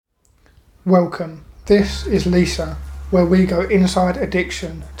Welcome. This is Lisa, where we go inside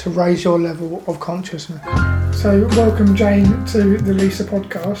addiction to raise your level of consciousness. So, welcome Jane to the Lisa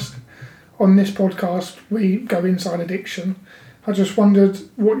podcast. On this podcast, we go inside addiction. I just wondered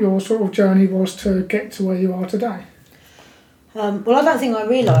what your sort of journey was to get to where you are today. Well, I don't think I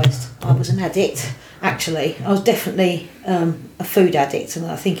realised I was an addict, actually. I was definitely a food addict, and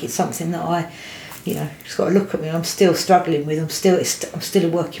I think it's something that I, just got to look at me. I'm still struggling with. I'm still a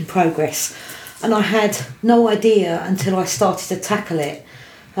work in progress. And I had no idea until I started to tackle it,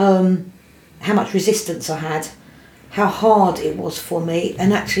 how much resistance I had, how hard it was for me,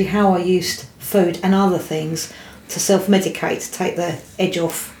 and actually how I used food and other things to self-medicate, to take the edge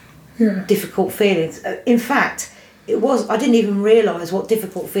off difficult feelings. In fact, I didn't even realise what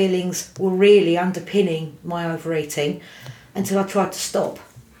difficult feelings were really underpinning my overeating until I tried to stop.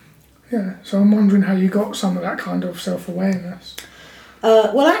 Yeah, so I'm wondering how you got some of that kind of self-awareness.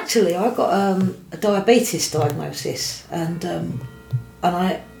 Well, actually, I got a diabetes diagnosis, and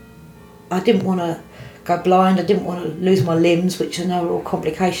I didn't want to go blind. I didn't want to lose my limbs, which I know are all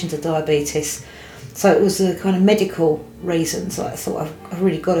complications of diabetes. So it was the kind of medical reasons that I thought I've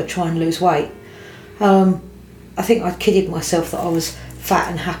really got to try and lose weight. I think I kidded myself that I was fat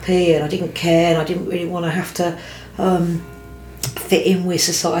and happy and I didn't care and I didn't really want to have to fit in with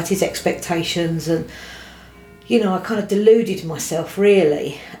society's expectations, and I kind of deluded myself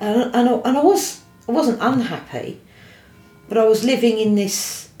really, and I wasn't unhappy, but I was living in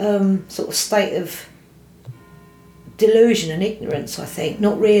this sort of state of delusion and ignorance, I think,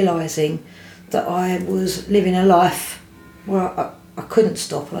 not realising that I was living a life where I couldn't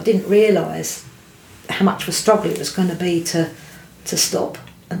stop, and I didn't realise how much of a struggle it was going to be to stop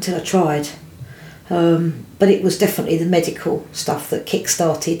until I tried. But it was definitely the medical stuff that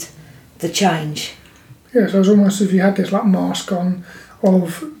kick-started the change. Yeah, so it was almost as if you had this mask on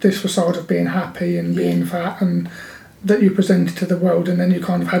of this facade of being happy and being fat, and that you presented to the world, and then you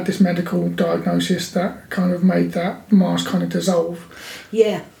kind of had this medical diagnosis that kind of made that mask kind of dissolve.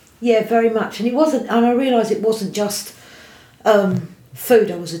 Yeah, very much. And I realised it wasn't just food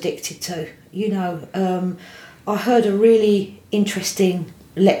I was addicted to. I heard a really interesting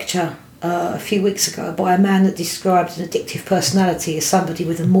lecture a few weeks ago by a man that described an addictive personality as somebody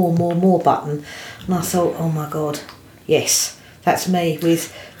with a more button, and I thought, oh my God, yes, that's me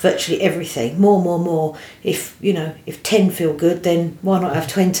with virtually everything. More. If 10 feel good, then why not have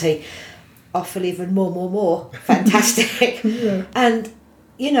 20? I feel even more. Fantastic. Yeah. And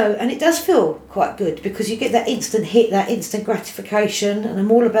it does feel quite good because you get that instant hit, that instant gratification, and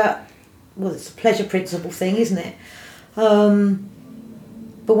I'm all about, well, it's a pleasure principle thing, isn't it?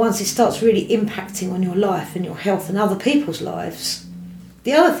 But once it starts really impacting on your life and your health and other people's lives.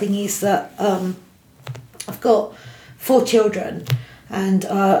 The other thing is that I've got 4 children, and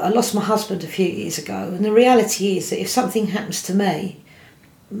I lost my husband a few years ago, and the reality is that if something happens to me,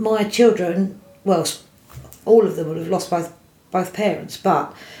 my children, well, all of them would have lost both parents,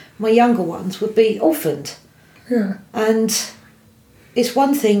 but my younger ones would be orphaned. Yeah. And it's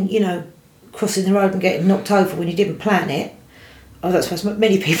one thing, crossing the road and getting knocked over when you didn't plan it. I don't suppose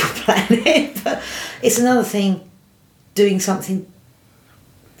many people plan it, but it's another thing doing something,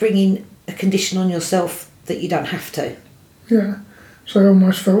 bringing a condition on yourself that you don't have to. Yeah, so it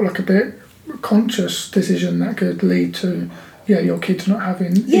almost felt like a bit conscious decision that could lead to, your kids not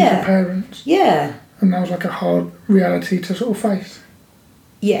having either parents. Yeah. And that was like a hard reality to sort of face.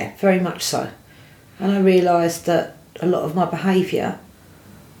 Yeah, very much so. And I realised that a lot of my behaviour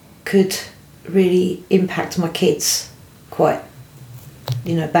could really impact my kids quite,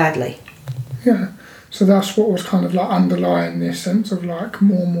 badly. Yeah, so that's what was kind of underlying this sense of more.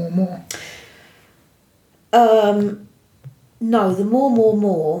 No, the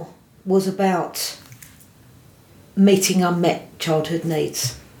more was about meeting unmet childhood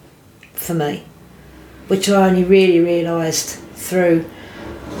needs for me, which I only really realised through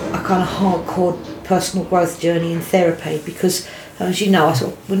a kind of hardcore personal growth journey in therapy, because as you know, I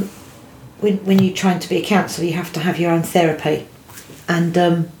sort of, when you train to be a counsellor, you have to have your own therapy, and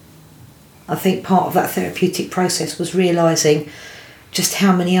I think part of that therapeutic process was realising just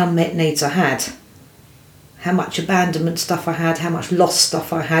how many unmet needs I had, how much abandonment stuff I had, how much lost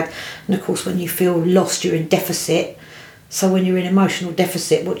stuff I had, and of course when you feel lost you're in deficit, so when you're in emotional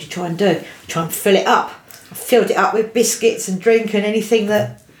deficit, what do you try and do? You try and fill it up. I filled it up with biscuits and drink and anything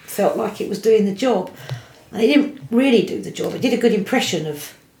that felt like it was doing the job, and it didn't really do the job. It did a good impression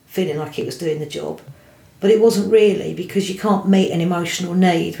of feeling like it was doing the job, but it wasn't really, because you can't meet an emotional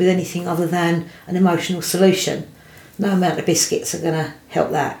need with anything other than an emotional solution. No amount of biscuits are going to help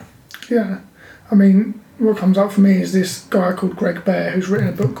that. Yeah, I mean, what comes up for me is this guy called Greg Bear, who's written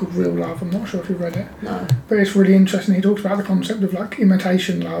a book called Real Love. I'm not sure if you've read it. No. But it's really interesting. He talks about the concept of like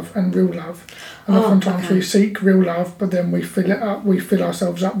imitation love and real love. And oftentimes we seek real love, but then we fill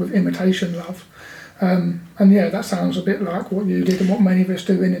ourselves up with imitation love. And yeah, that sounds a bit like what you did and what many of us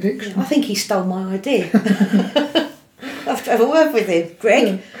do in addiction. I think he stole my idea. I have to have a word with him.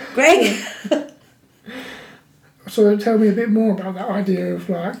 Greg? Yeah. So tell me a bit more about that idea of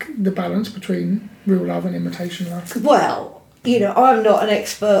like the balance between real love and imitation love. Well, I'm not an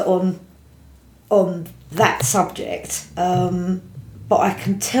expert on that subject, but I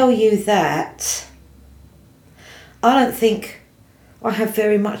can tell you that I don't think I have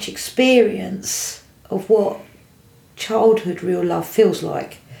very much experience of what childhood real love feels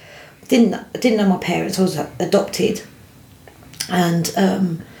like. I didn't know my parents. I was adopted,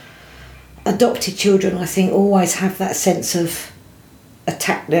 and adopted children, I think, always have that sense of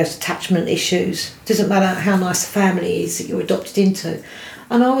there's attachment issues. Doesn't matter how nice the family is that you're adopted into.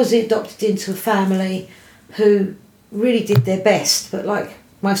 And I was adopted into a family who really did their best, but like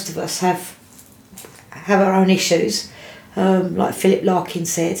most of us have our own issues, like Philip Larkin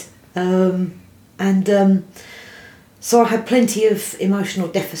said. So I had plenty of emotional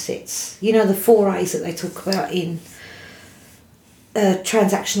deficits. The 4 A's that they talk about in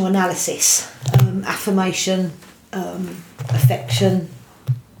transactional analysis: affirmation, affection,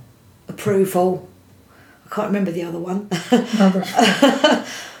 approval. I can't remember the other one.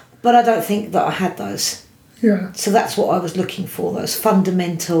 But I don't think that I had those. Yeah. So that's what I was looking for, those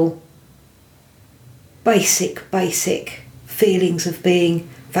fundamental, basic feelings of being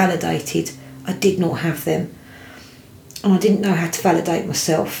validated. I did not have them. And I didn't know how to validate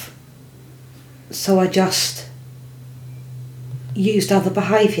myself. So I just used other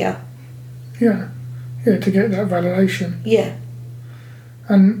behaviour. Yeah, to get that validation. Yeah.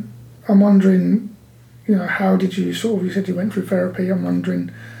 And I'm wondering, how did you you said you went through therapy, I'm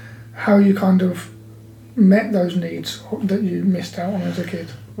wondering how you kind of met those needs that you missed out on as a kid.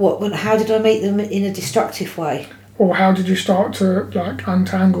 How did I meet them in a destructive way? Or how did you start to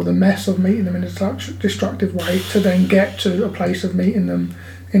untangle the mess of meeting them in a destructive way to then get to a place of meeting them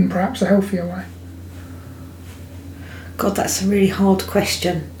in perhaps a healthier way? God, that's a really hard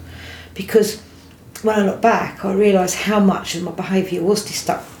question, because when I look back, I realise how much of my behaviour was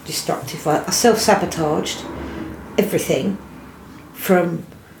destructive. I self-sabotaged everything from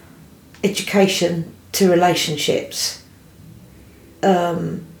education to relationships.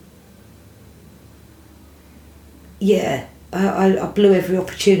 I blew every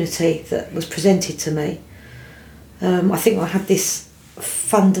opportunity that was presented to me. I think I had this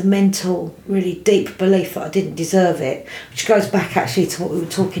fundamental, really deep belief that I didn't deserve it, which goes back actually to what we were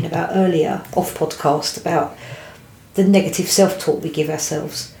talking about earlier off podcast about the negative self-talk we give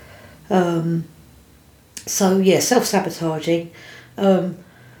ourselves. Self-sabotaging,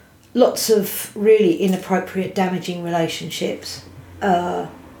 lots of really inappropriate, damaging relationships,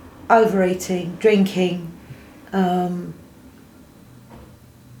 overeating, drinking. The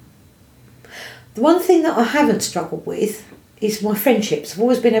one thing that I haven't struggled with is my friendships. I've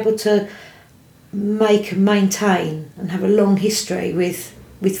always been able to make and maintain and have a long history with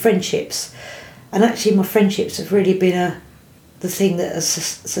friendships, and actually my friendships have really been the thing that has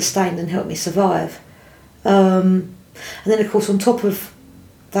sustained and helped me survive. And then of course, on top of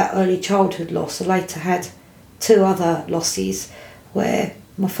that early childhood loss, I later had 2 other losses where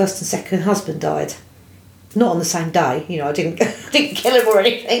my first and second husband died. Not on the same day, I didn't kill him or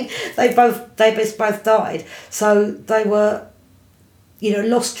anything. They both died. So they were,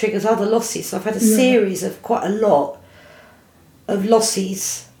 loss triggers other losses. So I've had a series of quite a lot of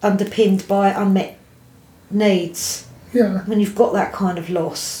losses underpinned by unmet needs. Yeah. When you've got that kind of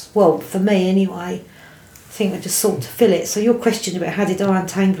loss, well, for me anyway, I think I just sought to fill it. So your question about how did I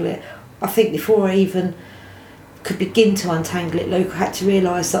untangle it, I think before I even could begin to untangle it, Luke, I had to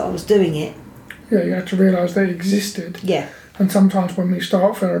realise that I was doing it. Yeah, you had to realise they existed. Yeah. And sometimes when we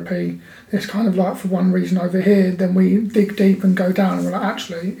start therapy, it's kind of like for one reason over here, then we dig deep and go down and we're like,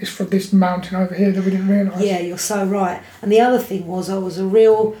 actually, it's for this mountain over here that we didn't realise. Yeah, you're so right. And the other thing was I was a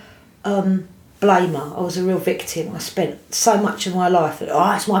real blamer. I was a real victim. I spent so much of my life that,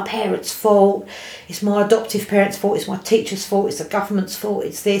 it's my parents' fault, it's my adoptive parents' fault, it's my teacher's fault, it's the government's fault,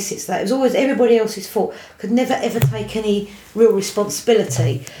 it's this, it's that. It was always everybody else's fault. Could never ever take any real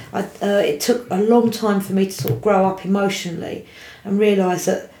responsibility. It took a long time for me to sort of grow up emotionally and realise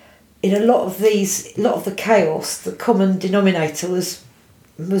that in a lot of the chaos, the common denominator was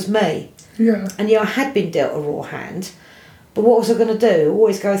me. Yeah. And I had been dealt a raw hand. But what was I going to do?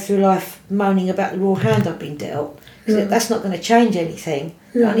 Always go through life moaning about the raw hand I'd been dealt? Yeah. That's not going to change anything.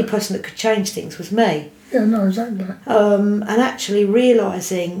 Yeah. The only person that could change things was me. Yeah, no, exactly. And actually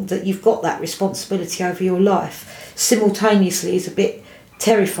realising that you've got that responsibility over your life simultaneously is a bit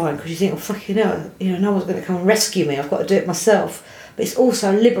terrifying, because you think, oh, fucking hell, no one's going to come and rescue me, I've got to do it myself. But it's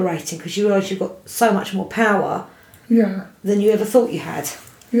also liberating, because you realise you've got so much more power than you ever thought you had.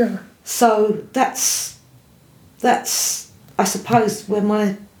 Yeah. So that's I suppose where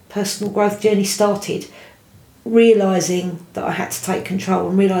my personal growth journey started, realising that I had to take control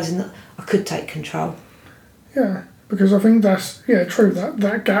and realising that I could take control. Yeah, because I think that's true,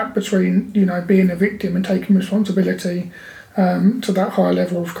 that gap between being a victim and taking responsibility to that higher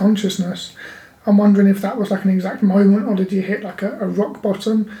level of consciousness. I'm wondering if that was like an exact moment, or did you hit like a rock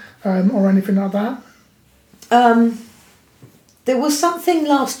bottom or anything like that? There was something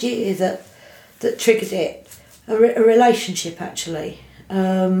last year that triggered it, a relationship actually,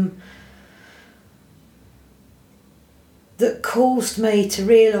 that caused me to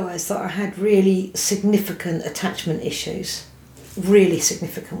realise that I had really significant attachment issues, really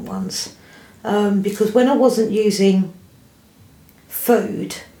significant ones. Because when I wasn't using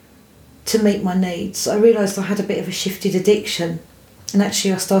food to meet my needs, I realised I had a bit of a shifted addiction, and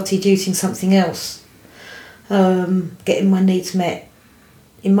actually I started using something else, getting my needs met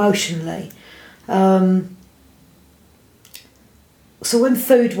emotionally. So when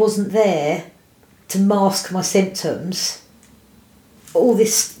food wasn't there to mask my symptoms, all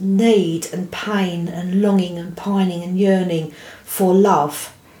this need and pain and longing and pining and yearning for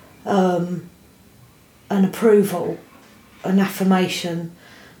love and approval and affirmation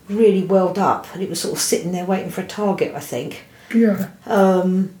really welled up, and it was sort of sitting there waiting for a target, I think. Yeah.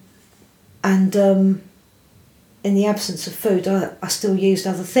 And in the absence of food, I still used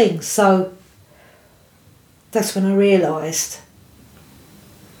other things. So that's when I realised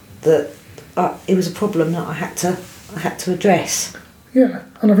that it was a problem that I had to address. Yeah,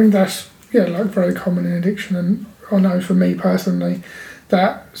 and I think that's like very common in addiction, and I know for me personally,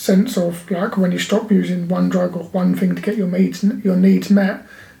 that sense of like when you stop using one drug or one thing to get your needs met,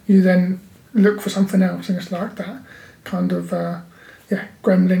 you then look for something else, and it's like that kind of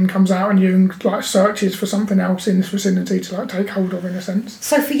gremlin comes out and you like searches for something else in this vicinity to like take hold of, in a sense.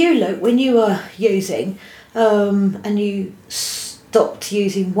 So for you, Luke, when you were using and you stopped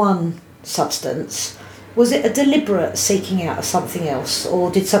using one substance, was it a deliberate seeking out of something else,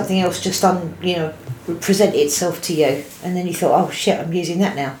 or did something else just present itself to you and then you thought, oh shit, I'm using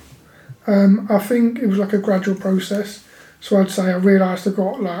that now? I think it was like a gradual process. So I'd say I realised I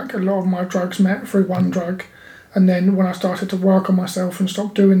got like a lot of my drugs met through one drug, and then when I started to work on myself and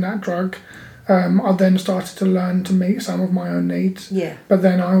stop doing that drug, I then started to learn to meet some of my own needs. Yeah. But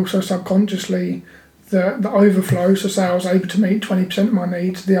then I also subconsciously, the overflow, so say I was able to meet 20% of my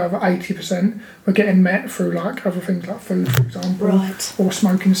needs, the other 80% were getting met through like other things like food, for example, right, or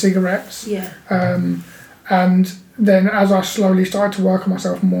smoking cigarettes. Yeah. And then as I slowly started to work on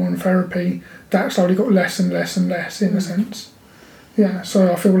myself more in therapy, that slowly got less and less and less, in a sense. Yeah,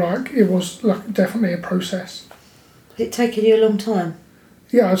 so I feel like it was like definitely a process. Has it taken you a long time?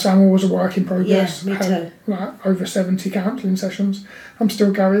 Yeah, I'd say I'm always a work in progress. Yeah, me too. Like over 70 counselling sessions. I'm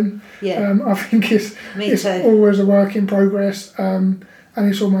still going. Yeah. I think it's always a work in progress. And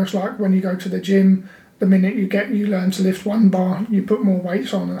it's almost like when you go to the gym, the minute you learn to lift one bar, you put more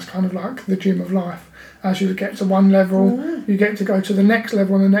weights on. That's kind of like the gym of life. As you get to one level, you get to go to the next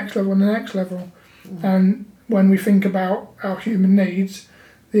level and the next level and the next level. And when we think about our human needs,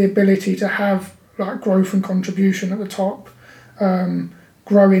 the ability to have like growth and contribution at the top,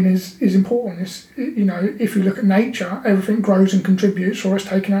 growing is important. It's, if you look at nature, everything grows and contributes, or it's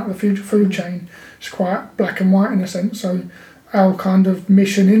taken out of the food chain. It's quite black and white in a sense. So our kind of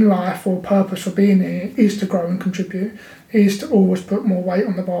mission in life or purpose for being here is to grow and contribute, is to always put more weight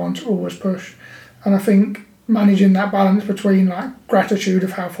on the bar and to always push. And I think managing that balance between like gratitude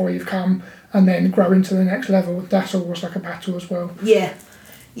of how far you've come and then growing to the next level, that's always like a battle as well. Yeah.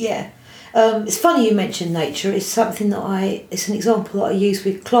 It's funny you mentioned nature. It's something it's an example that I use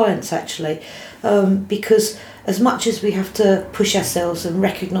with clients actually, because as much as we have to push ourselves and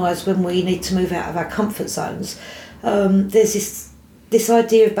recognise when we need to move out of our comfort zones, there's this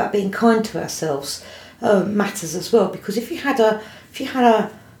idea about being kind to ourselves matters as well. Because if you had a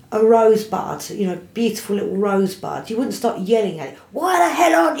rosebud, beautiful little rosebud, you wouldn't start yelling at it, why the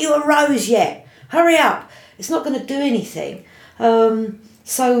hell aren't you a rose yet? Hurry up. It's not going to do anything.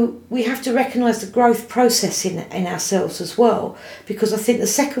 So we have to recognise the growth process in ourselves as well, because I think the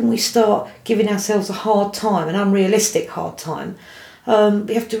second we start giving ourselves a hard time, an unrealistic hard time,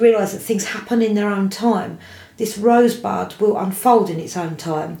 we have to realise that things happen in their own time. This rosebud will unfold in its own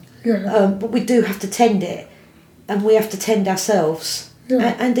time, Yeah. but we do have to tend it. and we have to tend ourselves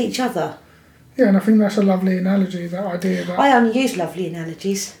and each other. Yeah, and I think that's a lovely analogy, that idea that... I only use lovely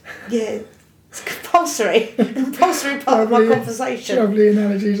analogies. Yeah, it's compulsory part of my conversation. Lovely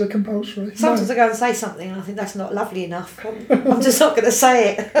analogies are compulsory. Sometimes I go and say something and I think that's not lovely enough. I'm just not going to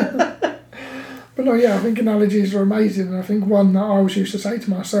say it. But no, yeah, I think analogies are amazing, and I think one that I always used to say to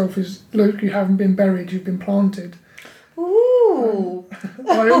myself is, Luke, you haven't been buried, you've been planted. Ooh.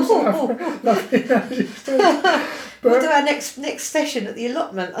 I also have lovely analogies too. We'll do our next session at the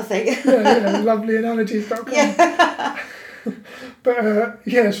allotment, I think. lovelyanalogies.com. Yeah. But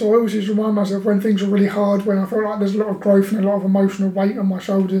so I always just remind myself when things are really hard, when I feel like there's a lot of growth and a lot of emotional weight on my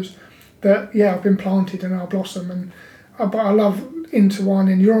shoulders, that I've been planted and I'll blossom. And but I love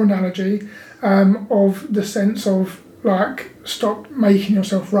intertwining your analogy of the sense of like, stop making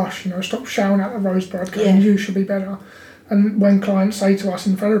yourself rush, stop shouting at the rosebud going, you should be better. And when clients say to us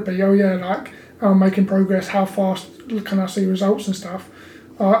in therapy, I'm making progress, how fast can I see results and stuff,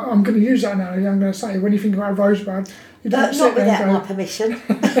 I'm going to use that analogy. I'm going to say, when you think about a rosebud, you don't not without my permission.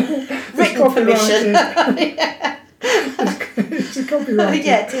 Written permission. It's a copyright.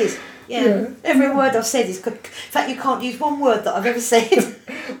 Yeah, it is. Yeah. Every word I've said is... In fact, you can't use one word that I've ever said.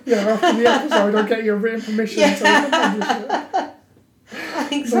 After the episode, I'll get your written permission so you can publish it. I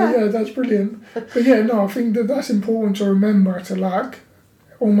think so. Yeah, that's brilliant. But I think that's important to remember, to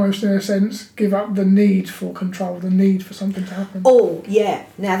almost in a sense give up the need for control, the need for something to happen. Oh, yeah.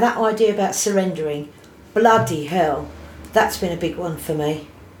 Now that idea about surrendering, bloody hell, that's been a big one for me,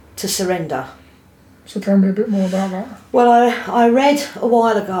 to surrender. So tell me a bit more about that. Well, I read a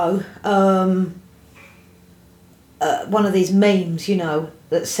while ago one of these memes,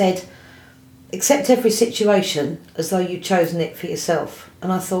 that said, accept every situation as though you'd chosen it for yourself.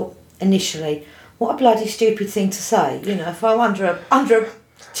 And I thought initially, what a bloody stupid thing to say. If I'm under a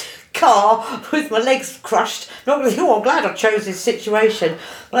car with my legs crushed, I'm not going to think, I'm glad I chose this situation.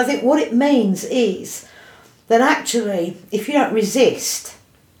 But I think what it means is that actually, if you don't resist,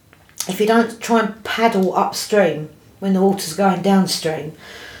 if you don't try and paddle upstream when the water's going downstream,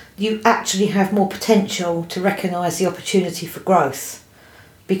 you actually have more potential to recognise the opportunity for growth.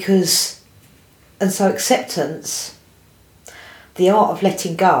 And so acceptance, the art of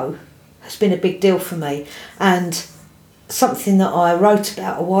letting go, has been a big deal for me. And something that I wrote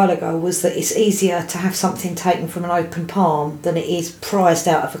about a while ago was that it's easier to have something taken from an open palm than it is prized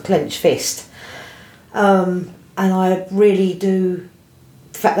out of a clenched fist. And I really do...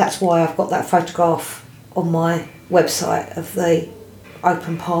 In fact, that's why I've got that photograph on my website of the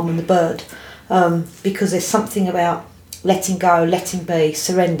open palm and the bird, because there's something about letting go, letting be,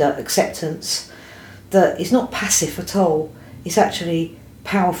 surrender, acceptance, that is not passive at all. It's actually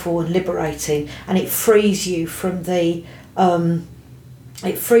powerful and liberating, and it frees you from the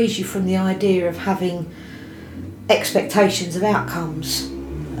idea of having expectations of outcomes.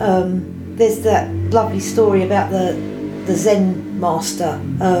 There's that lovely story about the Zen master,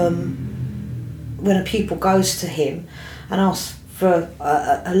 when a pupil goes to him and asks for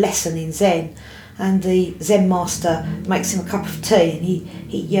a lesson in Zen, and the Zen master makes him a cup of tea, and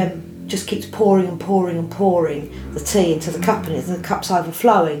he just keeps pouring the tea into the cup, and the cup's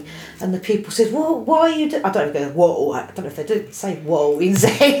overflowing, and the pupil says, "Well, why are you I don't know if whoa, I don't know if they do say whoa in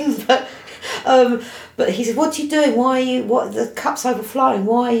Zen, but he said, "What are you doing? The cup's overflowing,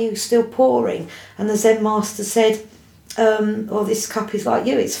 why are you still pouring?" And the Zen master said, well, this cup is like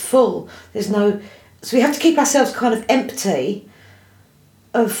you, it's full. So we have to keep ourselves kind of empty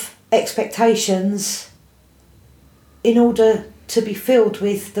of expectations in order to be filled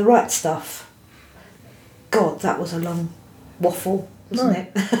with the right stuff. God, that was a long waffle, wasn't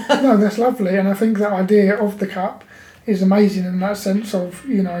it? No, that's lovely. And I think that idea of the cup is amazing in that sense of,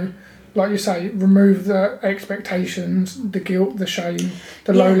 like you say, remove the expectations, the guilt, the shame,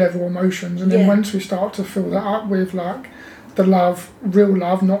 the low-level emotions. And then once we start to fill that up with, the love, real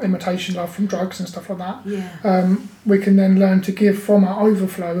love, not imitation love from drugs and stuff like that, we can then learn to give from our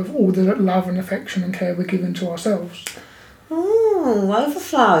overflow of all the love and affection and care we're giving to ourselves. Oh,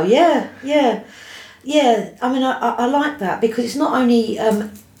 overflow, yeah. I mean, I like that, because it's not only,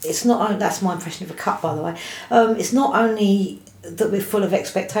 that's my impression of a cup, by the way, it's not only that we're full of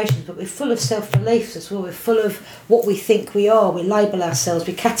expectations, but we're full of self-beliefs as well. We're full of what we think we are. We label ourselves,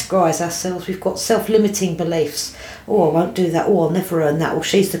 we categorise ourselves, we've got self-limiting beliefs. Oh, I won't do that, oh, I'll never earn that, or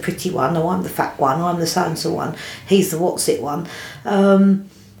she's the pretty one, or I'm the fat one, or I'm the so-and-so one, he's the what's-it one.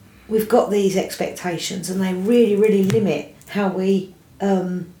 We've got these expectations, and they really, really limit how we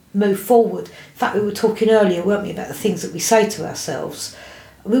move forward. In fact, we were talking earlier, weren't we, about the things that we say to ourselves.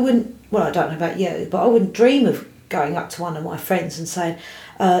 We wouldn't, well, I don't know about you, but I wouldn't dream of going up to one of my friends and saying,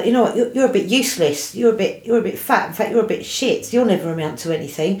 you know what, you're a bit useless, you're a bit fat, in fact you're a bit shit, you'll never amount to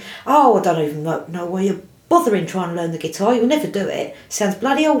anything. Oh, I don't even know why you're bothering trying to learn the guitar, you'll never do it, sounds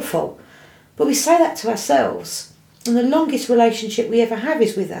bloody awful. But we say that to ourselves, and the longest relationship we ever have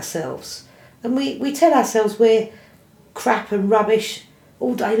is with ourselves. And we tell ourselves we're crap and rubbish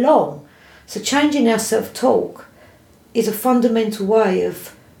all day long. So changing our self-talk is a fundamental way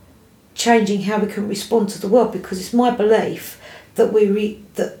of changing how we can respond to the world, because it's my belief that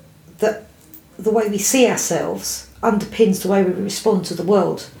that the way we see ourselves underpins the way we respond to the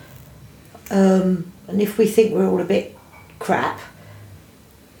world. And if we think we're all a bit crap,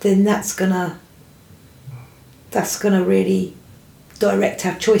 then that's gonna really direct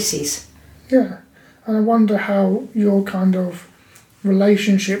our choices. Yeah, and I wonder how your kind of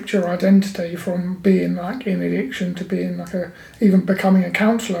relationship to your identity, from being like in addiction to being like even becoming a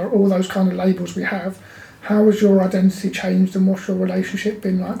counsellor, all those kind of labels we have, how has your identity changed, and what's your relationship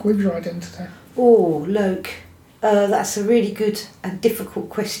been like with your identity? Oh, Luke, that's a really good and difficult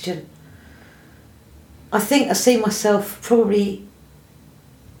question. I think I see myself probably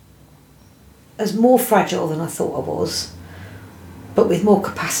as more fragile than I thought I was, but with more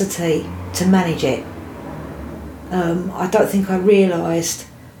capacity to manage it. I don't think I realised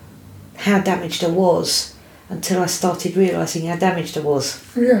how damaged I was until I started realising how damaged I was.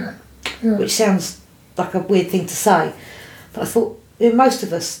 Yeah. Which sounds like a weird thing to say, but I thought, most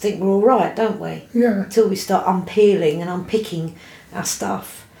of us think we're all right, don't we? Yeah. Until we start unpeeling and unpicking our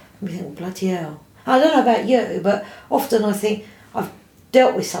stuff, and we think, well, bloody hell. I don't know about you, but often I think I've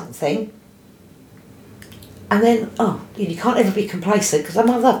dealt with something, and then, you can't ever be complacent, because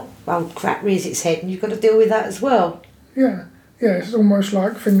another old crap rears its head and you've got to deal with that as well. Yeah, it's almost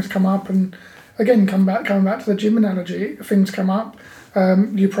like things come up, and again, coming back to the gym analogy, things come up,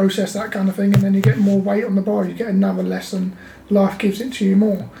 you process that kind of thing, and then you get more weight on the bar, you get another lesson, life gives it to you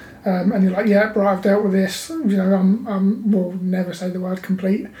more. And you're like, yeah, right, I've dealt with this, we'll never say the word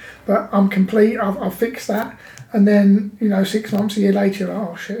complete, but I'm complete, I've fixed that. And then, 6 months, a year later, you're like,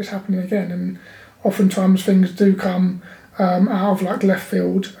 oh shit, it's happening again. And oftentimes things do come out of like left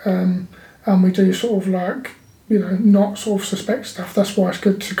field, and we do sort of like, not sort of suspect stuff. That's why it's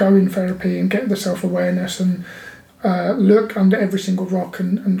good to go in therapy and get the self-awareness and look under every single rock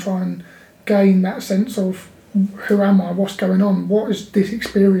and try and gain that sense of, who am I, what's going on, what is this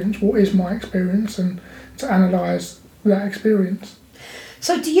experience, what is my experience, and to analyse that experience.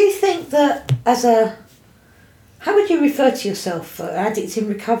 So do you think that how would you refer to yourself? Addict in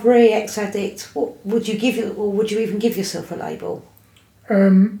recovery, ex-addict? What would you give you, or would you even give yourself a label?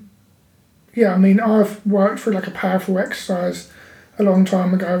 Yeah, I mean, I've worked through like a powerful exercise a long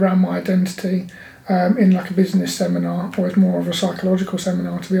time ago around my identity in like a business seminar, or it's more of a psychological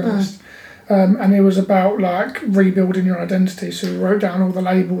seminar, to be honest. And it was about like rebuilding your identity. So we wrote down all the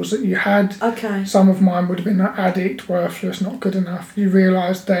labels that you had. Okay. Some of mine would have been like addict, worthless, not good enough. You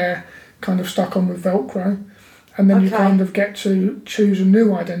realise they're kind of stuck on with Velcro. And then you kind of get to choose a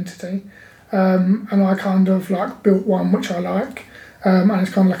new identity. And I kind of like built one which I like. And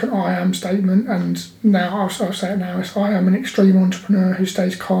it's kind of like an I am statement. And now, I'll say it now, it's I am an extreme entrepreneur who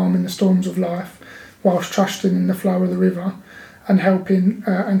stays calm in the storms of life whilst trusting in the flow of the river and helping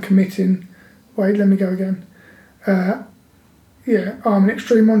and committing. Wait, let me go again. I'm an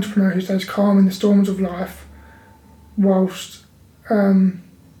extreme entrepreneur who stays calm in the storms of life whilst, I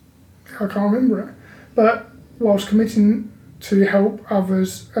can't remember it, but whilst committing to help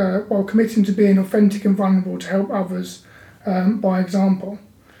others, while committing to being authentic and vulnerable to help others by example.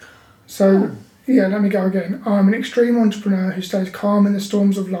 So, let me go again. I'm an extreme entrepreneur who stays calm in the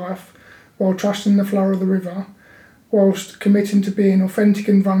storms of life while trusting the flow of the river, whilst committing to being authentic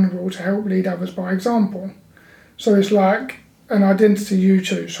and vulnerable to help lead others by example. So it's like an identity you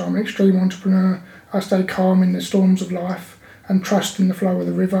choose. So I'm an extreme entrepreneur, I stay calm in the storms of life and trust in the flow of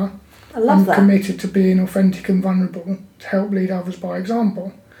the river. I love that. I'm committed to being authentic and vulnerable to help lead others by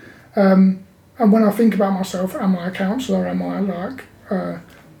example. And when I think about myself, am I a counsellor, am I like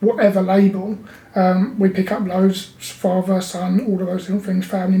whatever label, we pick up loads, father, son, all of those different things,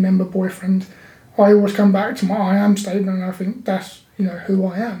 family member, boyfriend. I always come back to my I am statement, and I think that's who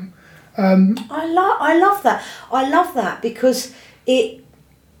I am. I love that. I love that because it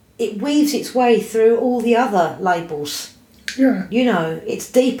weaves its way through all the other labels. Yeah.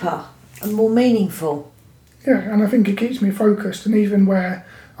 It's deeper and more meaningful. Yeah, and I think it keeps me focused. And even where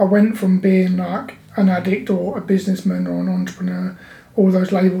I went from being like an addict or a businessman or an entrepreneur, all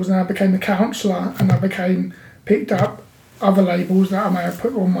those labels, and I became a counsellor, and I picked up other labels that I may have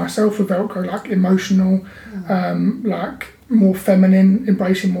put on myself with Velcro, like emotional, like more feminine,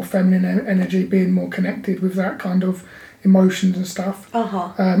 embracing more feminine energy, being more connected with that kind of emotions and stuff,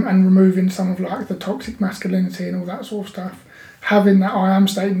 and removing some of like the toxic masculinity and all that sort of stuff. Having that I am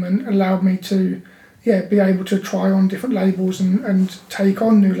statement allowed me to be able to try on different labels and take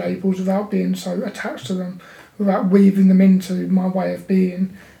on new labels without being so attached to them, without weaving them into my way of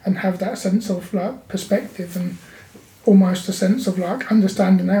being, and have that sense of like perspective and almost a sense of like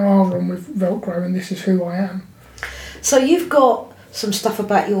understanding they are on with Velcro and this is who I am. So you've got some stuff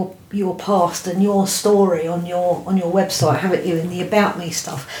about your past and your story on your website, haven't you, in the About Me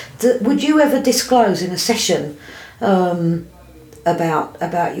stuff. Would you ever disclose in a session about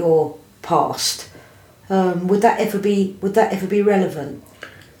your past? Would that ever be relevant?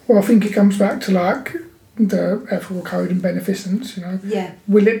 Well, I think it comes back to like the ethical code and beneficence, you know. Yeah.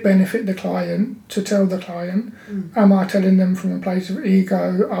 Will it benefit the client to tell the client? Am I telling them from a place of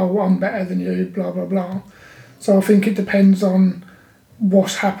ego, oh, I'm better than you, blah, blah, blah. So I think it depends on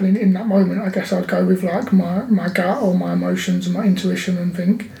what's happening in that moment. I guess I'd go with like my gut or my emotions and my intuition and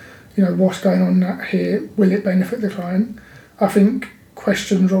think, you know, what's going on here? Will it benefit the client? I think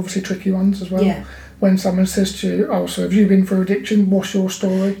questions are obviously tricky ones as well. Yeah. When someone says to you, oh, so have you been through addiction? What's your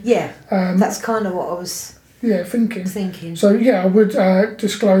story? Yeah, that's kind of what I was thinking. So I would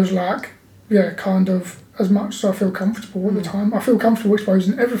disclose like, kind of as much as I feel comfortable at the time. I feel comfortable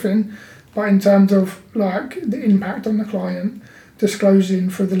exposing everything, but in terms of like the impact on the client, disclosing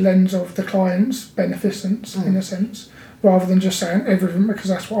through the lens of the client's beneficence in a sense, rather than just saying everything because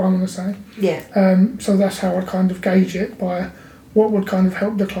that's what I want to say. Yeah. So that's how I kind of gauge it, by what would kind of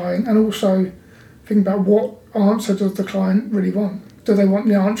help the client, and also think about what answer does the client really want. Do they want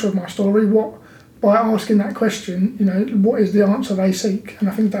the answer of my story? By asking that question, you know, what is the answer they seek? And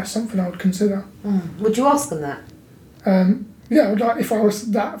I think that's something I would consider. Would you ask them that? Like if I was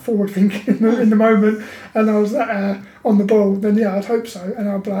that forward thinking in the moment and I was that on the ball, then I'd hope so. And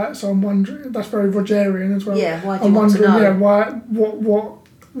I'd be like, so I'm wondering, that's very Rogerian as well. Yeah, why do you want to know?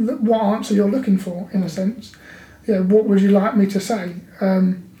 What answer you're looking for in a sense. What would you like me to say?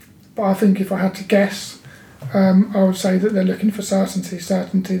 But I think if I had to guess, I would say that they're looking for certainty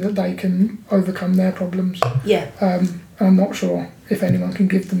that they can overcome their problems. Yeah. And I'm not sure if anyone can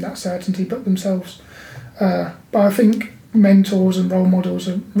give them that certainty but themselves. But I think mentors and role models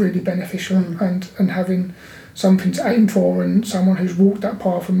are really beneficial, and having something to aim for and someone who's walked that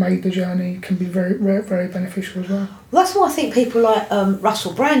path and made the journey can be very, very, very beneficial as well. Well, that's why I think people like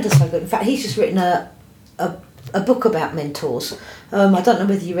Russell Brand are so good. In fact, he's just written a book about mentors. I don't know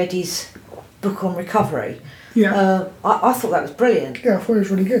whether you read his book on recovery. Yeah. I thought that was brilliant. Yeah, I thought it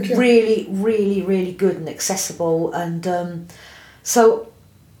was really good. Yeah. Really, really, really good and accessible. And so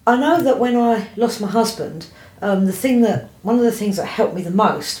I know that when I lost my husband, one of the things that helped me the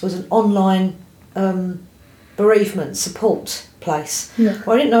most was an online bereavement support place. Yeah.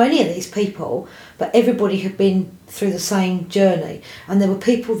 Well, I didn't know any of these people, but everybody had been through the same journey, and there were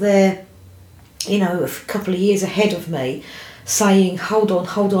people there, you know, a couple of years ahead of me, saying, hold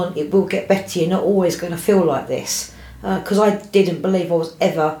on, it will get better, you're not always going to feel like this. Because I didn't believe I was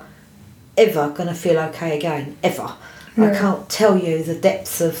ever going to feel okay again, ever. Yeah. I can't tell you the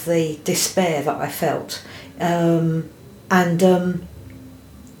depths of the despair that I felt.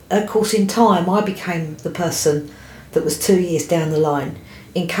 Of course, in time, I became the person that was 2 years down the line,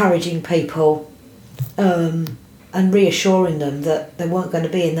 encouraging people and reassuring them that they weren't going to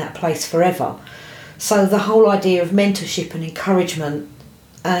be in that place forever. So the whole idea of mentorship and encouragement,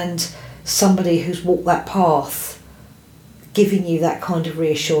 and somebody who's walked that path giving you that kind of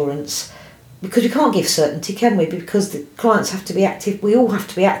reassurance, because we can't give certainty, can we? Because the clients have to be active. We all have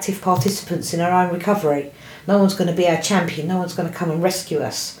to be active participants in our own recovery. No one's going to be our champion. No one's going to come and rescue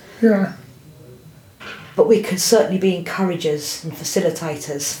us. Yeah. But we can certainly be encouragers and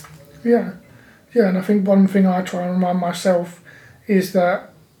facilitators. Yeah. Yeah, and I think one thing I try and remind myself is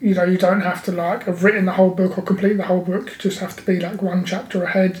that, you know, you don't have to like have written the whole book or complete the whole book. You just have to be like one chapter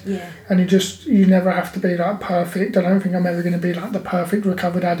ahead. Yeah. And you never have to be like perfect. I don't think I'm ever going to be like the perfect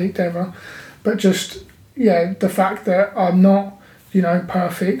recovered addict ever. But just, the fact that I'm not, you know,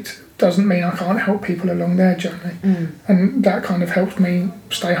 perfect doesn't mean I can't help people along their journey. And that kind of helps me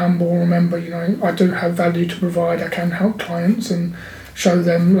stay humble, remember, you know, I do have value to provide. I can help clients and show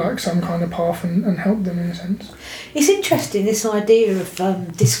them like some kind of path and help them in a sense. It's interesting, this idea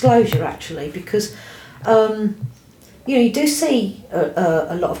of disclosure, actually, because you do see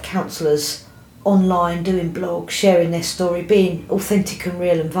a lot of counsellors online doing blogs, sharing their story, being authentic and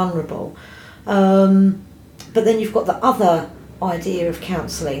real and vulnerable, but then you've got the other idea of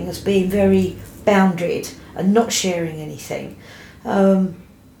counselling as being very boundaried and not sharing anything.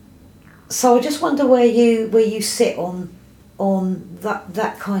 So I just wonder where you sit on on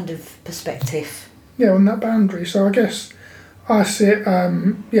that kind of perspective. Yeah, on that boundary. So I guess I sit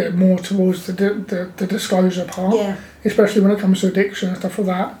more towards the disclosure part, Yeah. especially when it comes to addiction and stuff like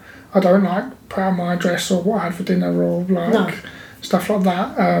that. I don't like put out my address or what I had for dinner or stuff like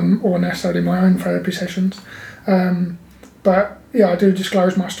that, or necessarily my own therapy sessions. But yeah, I do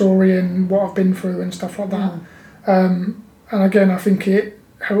disclose my story and what I've been through and stuff like that. And again, I think it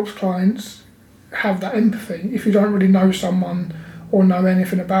helps clients have that empathy. If you don't really know someone or know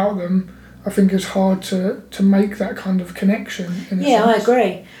anything about them, I think it's hard to make that kind of connection. Yeah, I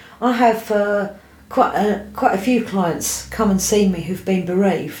agree. I have quite a few clients come and see me who've been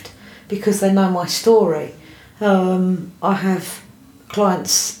bereaved because they know my story. I have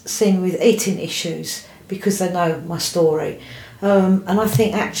clients see me with eating issues because they know my story. And I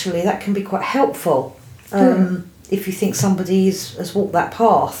think actually that can be quite helpful if you think somebody has walked that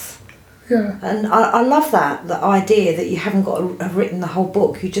path. Yeah. And I love that idea that you haven't got to have written the whole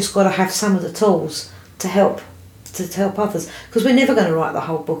book, you just got to have some of the tools to help others, because we're never going to write the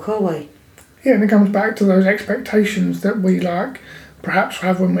whole book, are we? Yeah, and it comes back to those expectations that we perhaps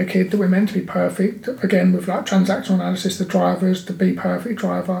have when we're kids, that we're meant to be perfect. Again, with transactional analysis, the drivers, the be perfect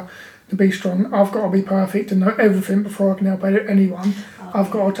driver, the be strong. I've got to be perfect and know everything before I can help anyone. I've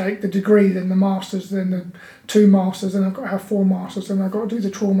got to take the degree, then the masters, then the 2 masters, then I've got to have 4 masters, then I've got to do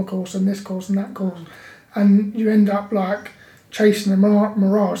the trauma course and this course and that course. And you end up chasing a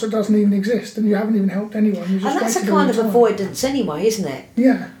mirage that doesn't even exist, and you haven't even helped anyone. And that's a kind of avoidance anyway, isn't it?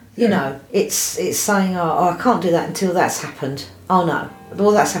 Yeah. You know, it's saying, oh, I can't do that until that's happened. Oh no,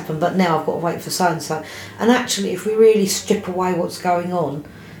 well that's happened, but now I've got to wait for so and so. And actually, if we really strip away what's going on,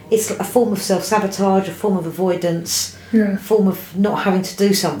 it's a form of self-sabotage, a form of avoidance, a form of not having to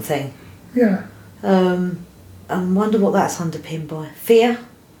do something. Yeah. And wonder what that's underpinned by. Fear,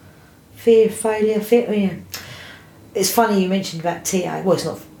 failure, fear. Yeah. It's funny you mentioned about TA. Well, it's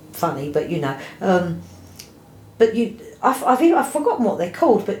not funny, but you know. But I've forgotten what they're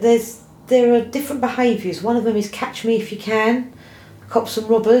called. But there are different behaviours. One of them is catch me if you can, cops and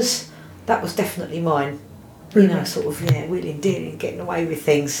robbers. That was definitely mine. Really? You know, sort of wheeling, dealing, getting away with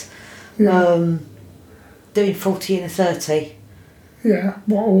things. Yeah. Doing 40 and a 30. Yeah.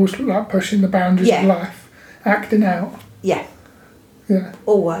 What always pushing the boundaries of life, acting out. Yeah. Yeah.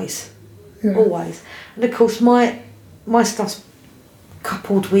 Always. Yeah. Always. And of course my stuff's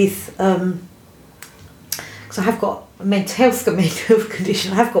coupled with because I have got a mental health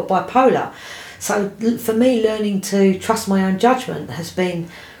condition. I have got bipolar, so for me learning to trust my own judgment has been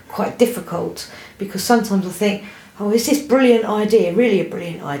quite difficult, because sometimes I think, oh, is this brilliant idea really a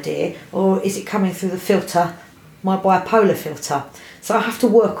brilliant idea, or is it coming through the filter, my bipolar filter? So I have to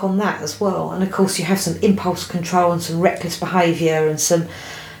work on that as well. And of course you have some impulse control and some reckless behaviour and some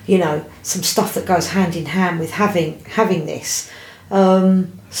stuff that goes hand in hand with having this.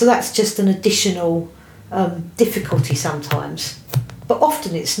 So that's just an additional difficulty sometimes. But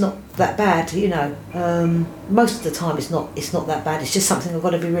often it's not that bad, you know. Most of the time it's not that bad. It's just something I've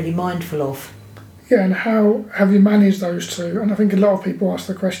got to be really mindful of. Yeah, and how have you managed those two? And I think a lot of people ask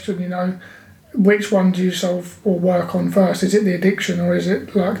the question, you know, which one do you solve or work on first? Is it the addiction or is it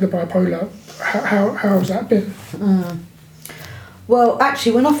the bipolar? How has that been? Well,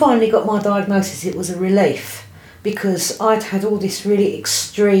 actually, when I finally got my diagnosis, it was a relief, because I'd had all this really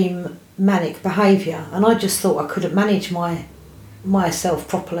extreme manic behaviour, and I just thought I couldn't manage myself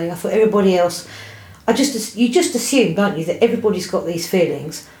properly. I thought everybody else, you just assume, don't you, that everybody's got these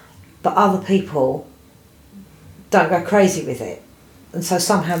feelings, but other people don't go crazy with it, and so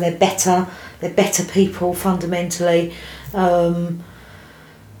somehow they're better people fundamentally.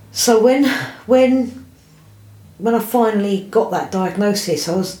 So when I finally got that diagnosis,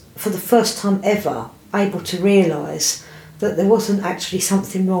 I was, for the first time ever, able to realise that there wasn't actually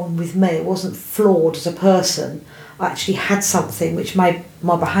something wrong with me. I wasn't flawed as a person. I actually had something which made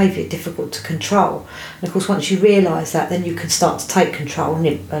my behaviour difficult to control. And of course, once you realise that, then you can start to take control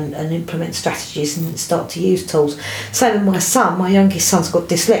and implement strategies and start to use tools. Same with my son. My youngest son's got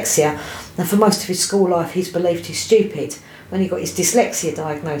dyslexia, and for most of his school life he's believed he's stupid. When he got his dyslexia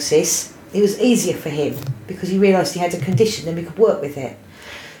diagnosis, it was easier for him because he realised he had a condition and we could work with it.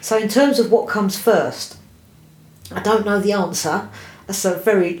 So in terms of what comes first, I don't know the answer. That's a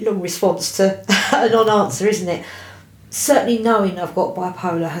very long response to a non-answer, isn't it? Certainly knowing I've got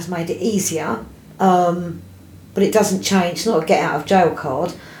bipolar has made it easier, but it doesn't change. It's not a get out of jail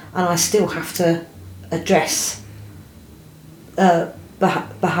card, and I still have to address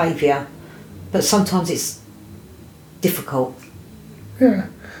behaviour, but sometimes it's difficult. Yeah.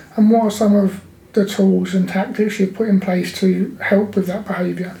 And what are some of the tools and tactics you've put in place to help with that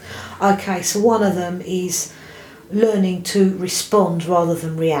behaviour? Okay, so one of them is learning to respond rather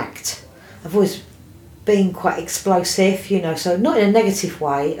than react. I've always been quite explosive, so not in a negative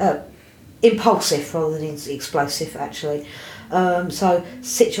way, impulsive rather than explosive actually. So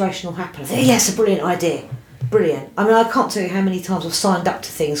situation will happen. I think, yes, a brilliant idea. Brilliant. I mean, I can't tell you how many times I've signed up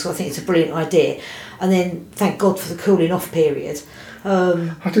to things, so I think it's a brilliant idea, and then thank God for the cooling off period.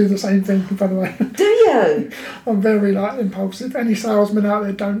 I do the same thing, by the way. Do you? I'm very impulsive. Any salesmen out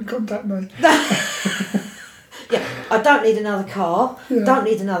there, don't contact me. Yeah, I don't need another car. Yeah. Don't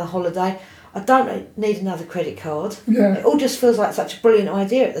need another holiday. I don't need another credit card. Yeah. It all just feels like such a brilliant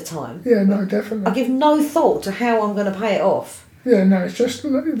idea at the time. Yeah, no, definitely. I give no thought to how I'm going to pay it off. Yeah, no, it's just,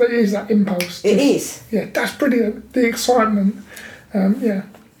 it is that impulse. It is. Yeah, that's brilliant. The excitement. Yeah.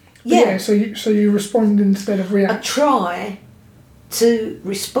 Yeah. So you respond instead of react. I try to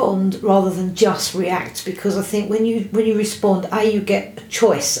respond rather than just react, because I think when you respond, you get a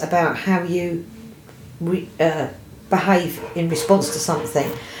choice about how you behave in response to something.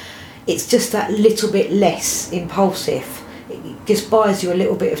 It's just that little bit less impulsive. It just buys you a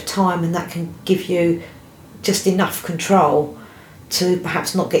little bit of time, and that can give you just enough control to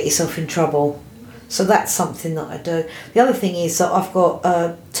perhaps not get yourself in trouble. So that's something that I do. The other thing is that I've got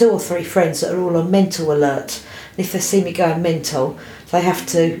 2 or 3 friends that are all on mental alert. And if they see me going mental, they have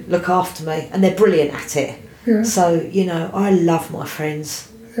to look after me, and they're brilliant at it. Yeah. So, I love my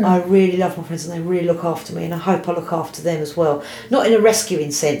friends. Yeah. I really love my friends, and they really look after me, and I hope I look after them as well. Not in a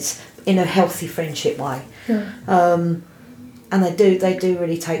rescuing sense, in a healthy friendship way. Yeah. And they do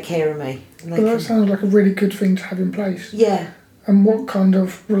really take care of me. And Well, that sounds like a really good thing to have in place. Yeah. And what kind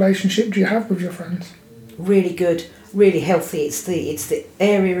of relationship do you have with your friends? Really good, really healthy. It's the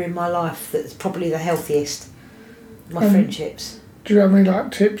area in my life that's probably the healthiest. My friendships. Do you have any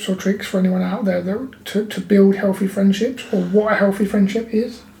tips or tricks for anyone out there that to build healthy friendships, or what a healthy friendship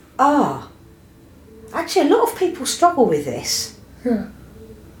is? Actually, a lot of people struggle with this. Yeah.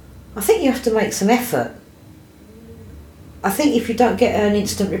 I think you have to make some effort. I think if you don't get an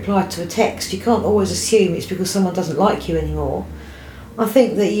instant reply to a text, you can't always assume it's because someone doesn't like you anymore. I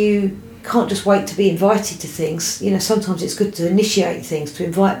think that you can't just wait to be invited to things. Sometimes it's good to initiate things, to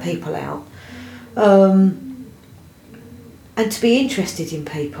invite people out. And to be interested in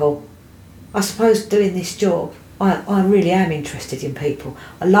people. I suppose doing this job, I really am interested in people.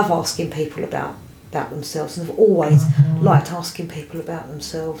 I love asking people about themselves, and I've always liked asking people about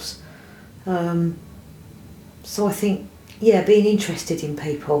themselves. So I think, being interested in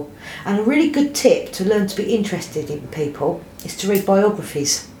people. And a really good tip to learn to be interested in people is to read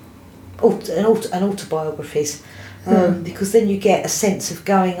biographies and autobiographies, because then you get a sense of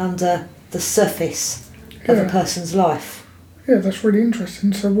going under the surface of a person's life. Yeah, that's really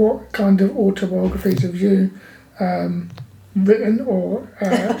interesting. So what kind of autobiographies have you written or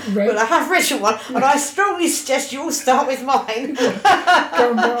read? Well, I have written one, and I strongly suggest you all start with mine. Go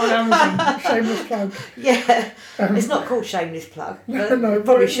and buy it on Amazon. Shameless plug. Yeah, it's not called Shameless Plug, but No, it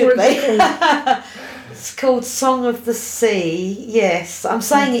probably should be. It It's called Song of the Sea. Yes, I'm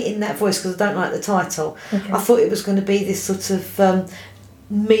saying it in that voice because I don't like the title. Okay. I thought it was going to be this sort of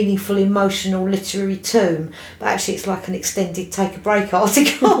meaningful, emotional, literary tome, but actually it's like an extended take a break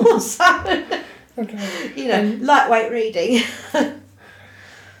article. So, Okay. lightweight reading.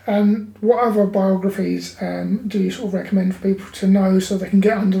 And what other biographies do you sort of recommend for people to know so they can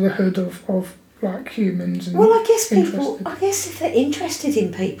get under the hood of humans? And Well, I guess if they're interested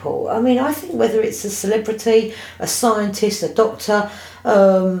in people, I mean, I think whether it's a celebrity, a scientist, a doctor,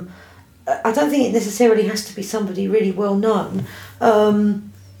 I don't think it necessarily has to be somebody really well known,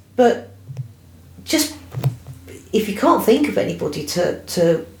 but just if you can't think of anybody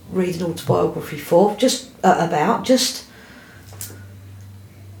to read an autobiography for, just buy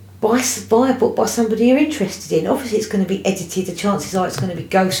a book by somebody you're interested in. Obviously it's going to be edited, the chances are it's going to be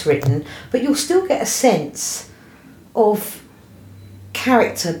ghostwritten, but you'll still get a sense of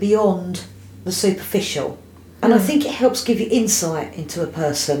character beyond the superficial. And I think it helps give you insight into a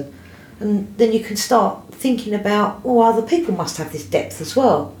person. And then you can start thinking about, other people must have this depth as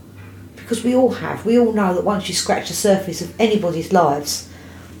well. Because we all know that once you scratch the surface of anybody's lives,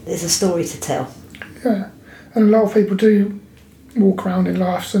 there's a story to tell. Yeah, and a lot of people do walk around in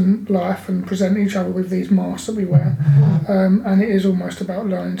life and present each other with these masks that we wear, and it is almost about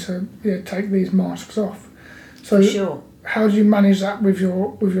learning to take these masks off. So For sure. How do you manage that with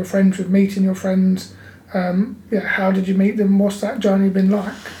your friends, with meeting your friends? How did you meet them? What's that journey been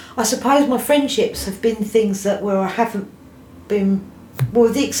like? I suppose my friendships have been things where I haven't been, well,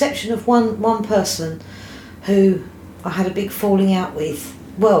 with the exception of one person who I had a big falling out with.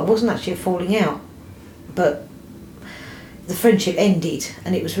 Well, it wasn't actually a falling out, but the friendship ended,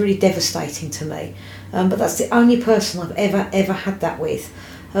 and it was really devastating to me. But that's the only person I've ever had that with.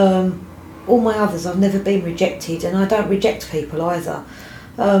 All my others, I've never been rejected, and I don't reject people either.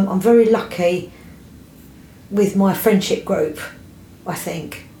 I'm very lucky with my friendship group, I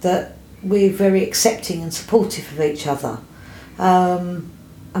think, that we're very accepting and supportive of each other.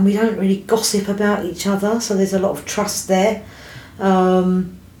 And we don't really gossip about each other, so there's a lot of trust there.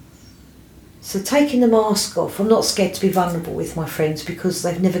 So taking the mask off, I'm not scared to be vulnerable with my friends because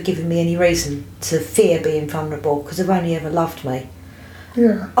they've never given me any reason to fear being vulnerable because they've only ever loved me.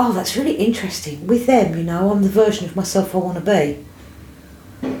 Yeah. Oh, that's really interesting. With them, you know, I'm the version of myself I want to be.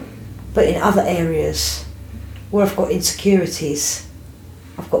 But in other areas where I've got insecurities,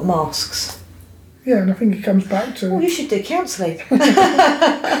 I've got masks. Yeah, and I think it comes back to... Oh, you should do counselling.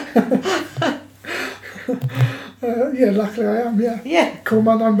 Yeah, luckily I am, yeah. Yeah. Call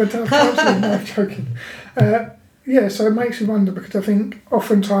my number to have counselling. No, I'm joking. Yeah, so it makes you wonder because I think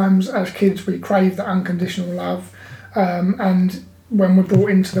oftentimes as kids we crave that unconditional love, and when we're brought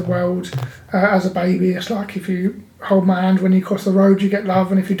into the world as a baby, it's like if you hold my hand when you cross the road you get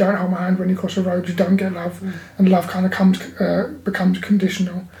love, and if you don't hold my hand when you cross the road you don't get love. And love kind of becomes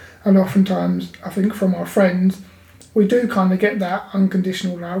conditional. And oftentimes I think from our friends we do kind of get that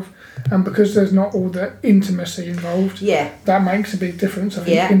unconditional love, and because there's not all the intimacy involved, Yeah. that makes a big difference. I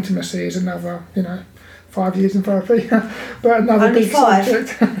think Yeah. intimacy is another, 5 years in therapy, but another Only big 5.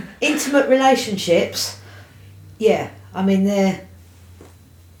 subject. Intimate relationships, yeah, I mean they're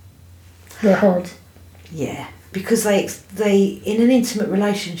hard. Yeah, because they in an intimate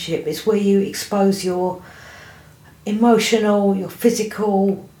relationship it's where you expose your emotional, your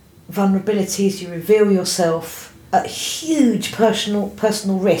physical vulnerabilities, you reveal yourself at huge personal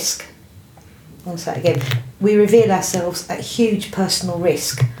risk. I'll say it again. We reveal ourselves at huge personal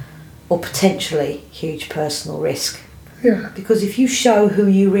risk, or potentially huge personal risk. Yeah. Because if you show who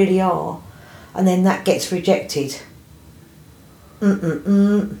you really are, and then that gets rejected,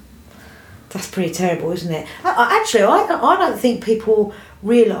 that's pretty terrible, isn't it? Actually, I don't think people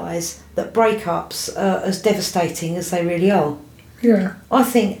realise that breakups are as devastating as they really are. Yeah. I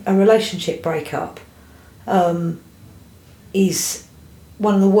think a relationship breakup is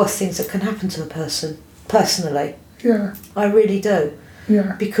one of the worst things that can happen to a person, personally. Yeah. I really do.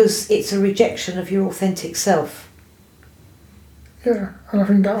 Yeah. Because it's a rejection of your authentic self. Yeah. And I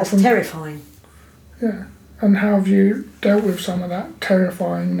think that That's often... terrifying. Yeah. And how have you dealt with some of that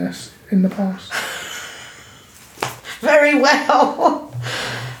terrifyingness in the past? Very well.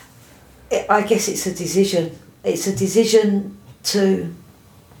 I guess it's a decision. It's a decision to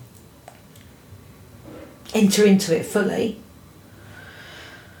enter into it fully,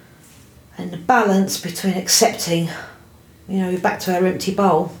 and the balance between accepting, back to our empty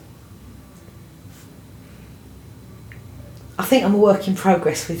bowl. I think I'm a work in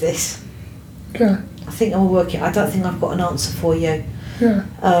progress with this. Yeah. I don't think I've got an answer for you. Yeah.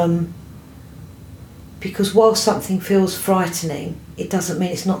 Because while something feels frightening, it doesn't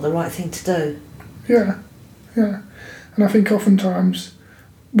mean it's not the right thing to do. Yeah. Yeah. And I think oftentimes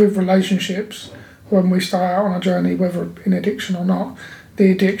with relationships, when we start out on a journey, whether in addiction or not,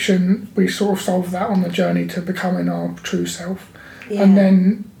 the addiction, we sort of solve that on the journey to becoming our true self. Yeah. And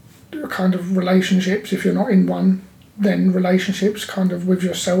then kind of relationships, if you're not in one, then relationships kind of with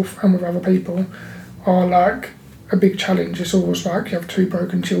yourself and with other people are like a big challenge. It's always like you have 2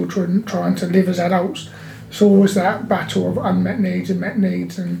 broken children trying to live as adults. It's always that battle of unmet needs and met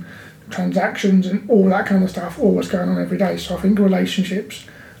needs and transactions and all that kind of stuff always going on every day. So I think relationships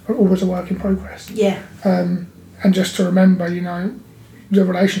are always a work in progress. Yeah. And just to remember, the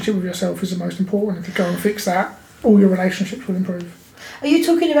relationship with yourself is the most important. If you go and fix that, all your relationships will improve. Are you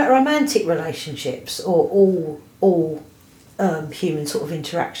talking about romantic relationships or all human sort of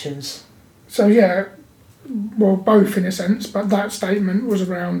interactions? So yeah, well, both in a sense, but that statement was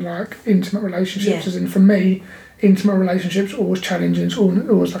around like intimate relationships. Yeah. As in, for me, intimate relationships are always challenging. It's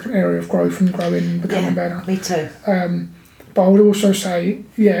always like an area of growth and growing and becoming better. Me too. But I would also say,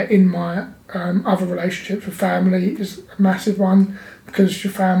 in my other relationships with family is a massive one, because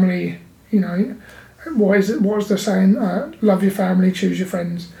your family, what is it? What's the saying? Love your family, choose your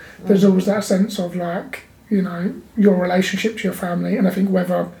friends. There's always that sense of like, your relationship to your family, and I think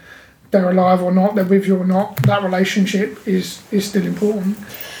whether they're alive or not, they're with you or not, that relationship is still important.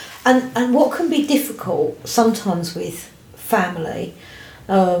 And what can be difficult sometimes with family,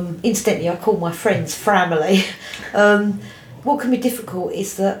 incidentally I call my friends family, what can be difficult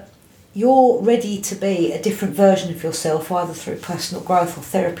is that you're ready to be a different version of yourself, either through personal growth or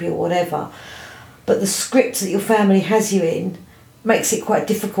therapy or whatever, but the script that your family has you in makes it quite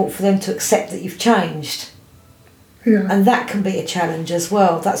difficult for them to accept that you've changed. Yeah. And that can be a challenge as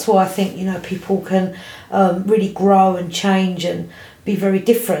well. That's why I think, you know, people can really grow and change and be very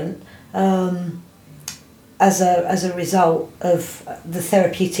different as a result of the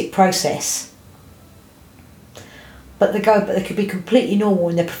therapeutic process. But they could be completely normal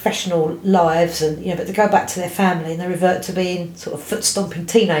in their professional lives, and but they go back to their family and they revert to being sort of foot stomping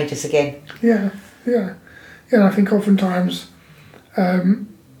teenagers again. Yeah. And I think oftentimes,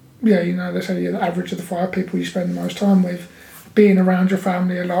 they say the average of the 5 people you spend the most time with, being around your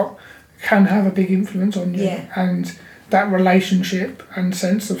family a lot can have a big influence on you. Yeah. And that relationship and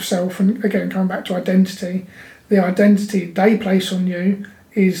sense of self, and again, coming back to identity, the identity they place on you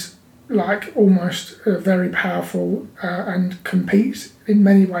is like almost very powerful and competes in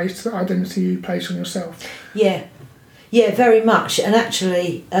many ways to the identity you place on yourself. Yeah, very much. And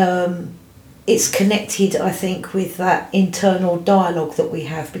actually, it's connected, I think, with that internal dialogue that we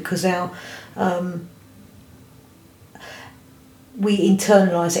have, because we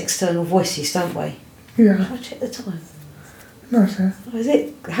internalise external voices, don't we? Yeah. Shall I check the time? No, sir. Oh, is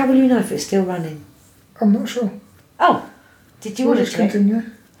it? How will you know if it's still running? I'm not sure. Oh, did you want to just check? Continue.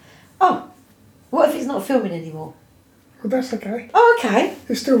 Oh, what if it's not filming anymore? Well, that's okay. Oh, okay.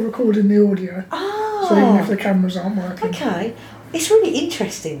 It's still recording the audio. Oh. So even if the cameras aren't working. Okay. It's really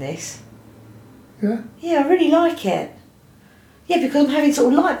interesting, this. Yeah? Yeah, I really like it. Yeah, because I'm having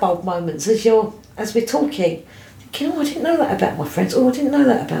sort of light bulb moments as we're talking. Thinking, I didn't know that about my friends. I didn't know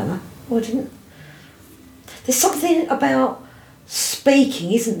that about that. I didn't. There's something about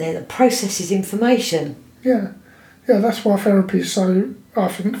speaking, isn't there, that processes information. Yeah, that's why therapy is so, I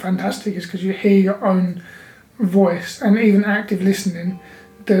think, fantastic, is because you hear your own voice, and even active listening,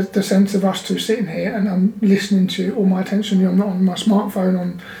 the sense of us two sitting here and I'm listening to you, all my attention, I'm not on my smartphone,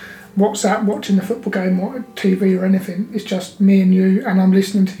 on WhatsApp, watching the football game or TV or anything. It's just me and you, and I'm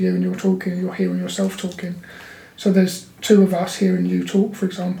listening to you and you're talking, you're hearing yourself talking. So there's 2 of us hearing you talk, for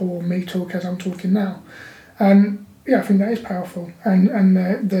example, or me talk as I'm talking now. And yeah, I think that is powerful. And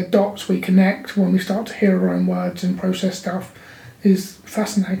the dots we connect when we start to hear our own words and process stuff is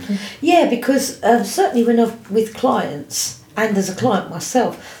fascinating. Yeah, because certainly when I'm with clients, and as a client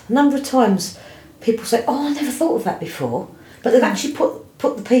myself, a number of times people say, I never thought of that before. But they've actually put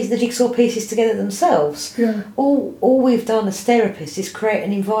the jigsaw pieces together themselves. Yeah. All we've done as therapists is create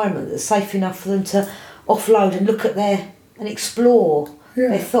an environment that's safe enough for them to offload and look at and explore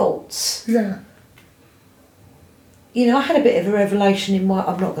their thoughts. Yeah. I had a bit of a revelation I'm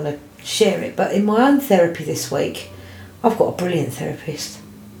not going to share it, but in my own therapy this week, I've got a brilliant therapist.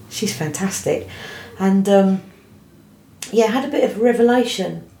 She's fantastic. And I had a bit of a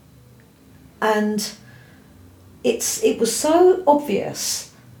revelation, and it was so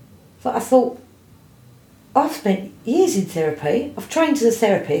obvious that I thought, I've spent years in therapy, I've trained as a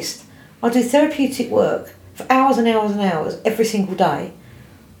therapist, I do therapeutic work for hours and hours and hours every single day.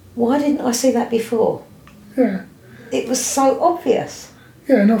 Why didn't I see that before? Yeah. It was so obvious.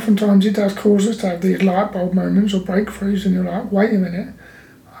 Yeah, and oftentimes it does cause us to have these light bulb moments or breakthroughs, and you're like, wait a minute,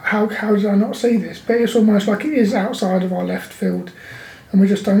 how did I not see this? But it's almost like it is outside of our left field, and we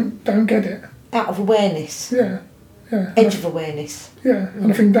just don't get it. Out of awareness. Yeah. Edge of awareness. Yeah,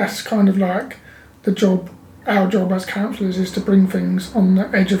 and I think that's kind of like our job as counsellors, is to bring things on the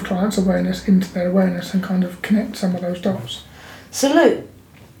edge of clients' awareness into their awareness and kind of connect some of those dots. So Lou,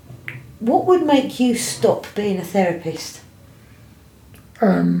 what would make you stop being a therapist?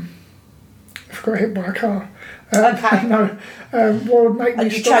 If I got hit by a car. Okay. No. What would make me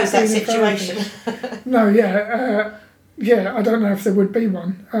you stop chose that being a situation. therapist? No, I don't know if there would be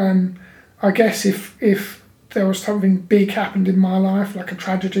one. I guess if there was something big happened in my life, like a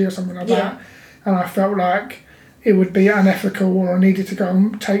tragedy or something like that, and I felt like it would be unethical, or I needed to go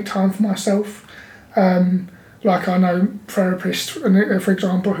and take time for myself. Like I know therapists, for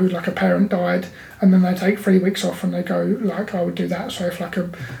example, who like a parent died and then they take 3 weeks off and they go, like I would do that. So if like a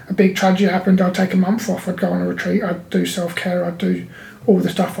big tragedy happened, I'd take a month off, I'd go on a retreat, I'd do self-care, I'd do all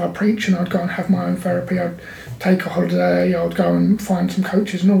the stuff I preach, and I'd go and have my own therapy, I'd take a holiday, I'd go and find some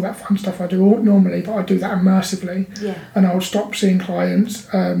coaches and all that fun stuff I do normally, but I'd do that immersively. Yeah. And I would stop seeing clients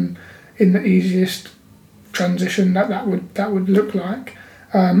in the easiest transition that would look like.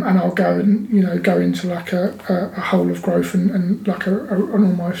 And I'll go and go into like a whole of growth and like an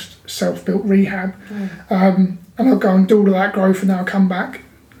almost self-built rehab, and I'll go and do all of that growth, and then I'll come back,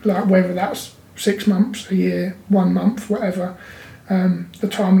 like whether that's 6 months, a year, 1 month, whatever. The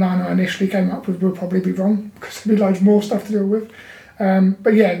timeline I initially came up with will probably be wrong because there'll be loads more stuff to deal with.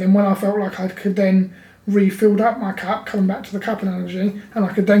 But yeah, then when I felt like I could then refilled up my cup, coming back to the cup analogy, and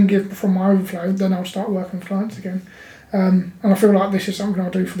I could then give from my overflow, then I'll start working with clients again. And I feel like this is something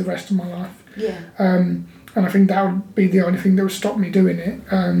I'll do for the rest of my life. Yeah. And I think that would be the only thing that would stop me doing it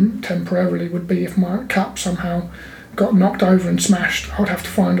temporarily, would be if my cup somehow got knocked over and smashed. I would have to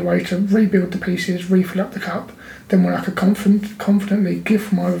find a way to rebuild the pieces, refill up the cup. Then when I could confidently give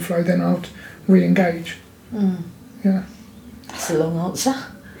from overflow, then I would re-engage. Yeah. That's a long answer.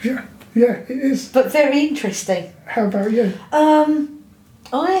 Yeah, it is. But very interesting. How about you?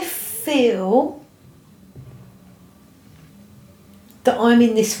 I feel that I'm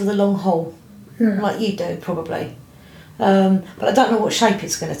in this for the long haul, like you do probably. But I don't know what shape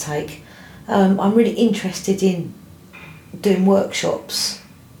it's going to take. I'm really interested in doing workshops.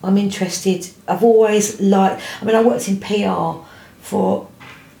 I've always I worked in PR for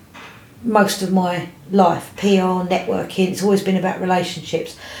most of my life, PR, networking. It's always been about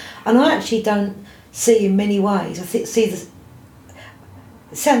relationships. And I actually don't see, in many ways, it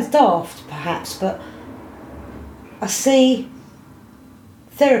sounds daft perhaps, but I see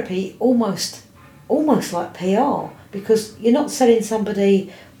therapy almost like PR, because you're not selling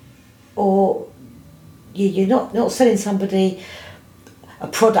somebody, or you're not selling somebody a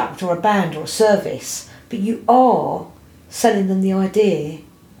product or a band or a service, but you are selling them the idea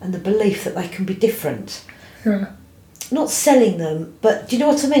and the belief that they can be different. Yeah. Not selling them, but do you know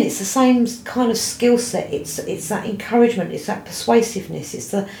what I mean? It's the same kind of skill set. It's that encouragement, it's that persuasiveness,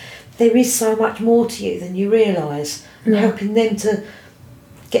 there is so much more to you than you realise, and helping them to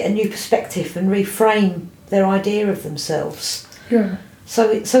get a new perspective and reframe their idea of themselves. Yeah.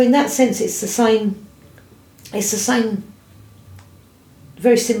 So in that sense, it's the same,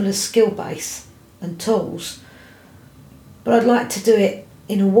 very similar skill base and tools, but I'd like to do it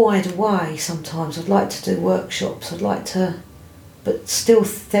in a wider way. Sometimes I'd like to do workshops, but still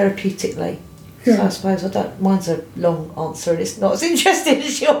therapeutically. Yeah. So I suppose mine's a long answer and it's not as interesting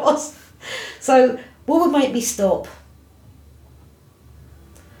as yours. So what would make me stop?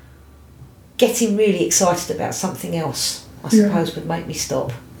 Getting really excited about something else, I suppose, would make me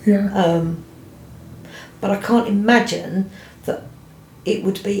stop. Yeah. But I can't imagine that it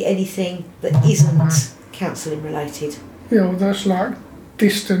would be anything that isn't counselling related. Yeah, well, that's like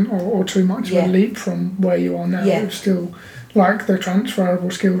distant or too much of a leap from where you are now. Yeah. It's still like the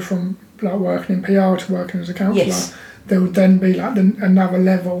transferable skills from like working in PR to working as a counsellor. Yes. There would then be like another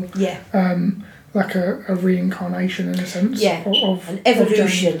level. Yeah. Like a reincarnation in a sense. Yeah. Of an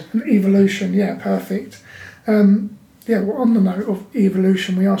evolution. An evolution, yeah, perfect. Well, on the note of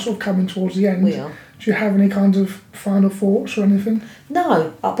evolution, we are sort of coming towards the end. We are. Do you have any kinds of final thoughts or anything?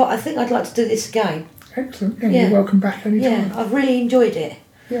 No, but I think I'd like to do this again. Excellent. Yeah, you're welcome back anytime. Yeah, I've really enjoyed it.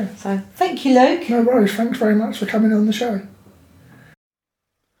 Yeah. So thank you, Luke. No worries. Thanks very much for coming on the show.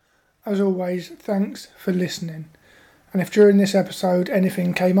 As always, thanks for listening. And if during this episode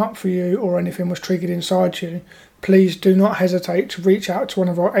anything came up for you or anything was triggered inside you, please do not hesitate to reach out to one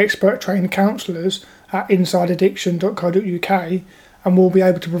of our expert trained counsellors at insideaddiction.co.uk, and we'll be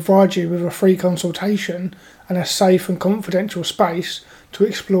able to provide you with a free consultation and a safe and confidential space to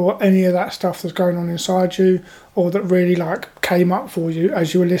explore any of that stuff that's going on inside you, or that really came up for you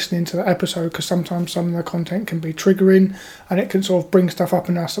as you were listening to the episode, because sometimes some of the content can be triggering and it can sort of bring stuff up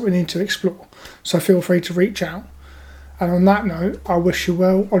in us that we need to explore. So feel free to reach out. And on that note, I wish you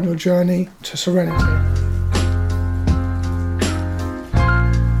well on your journey to serenity.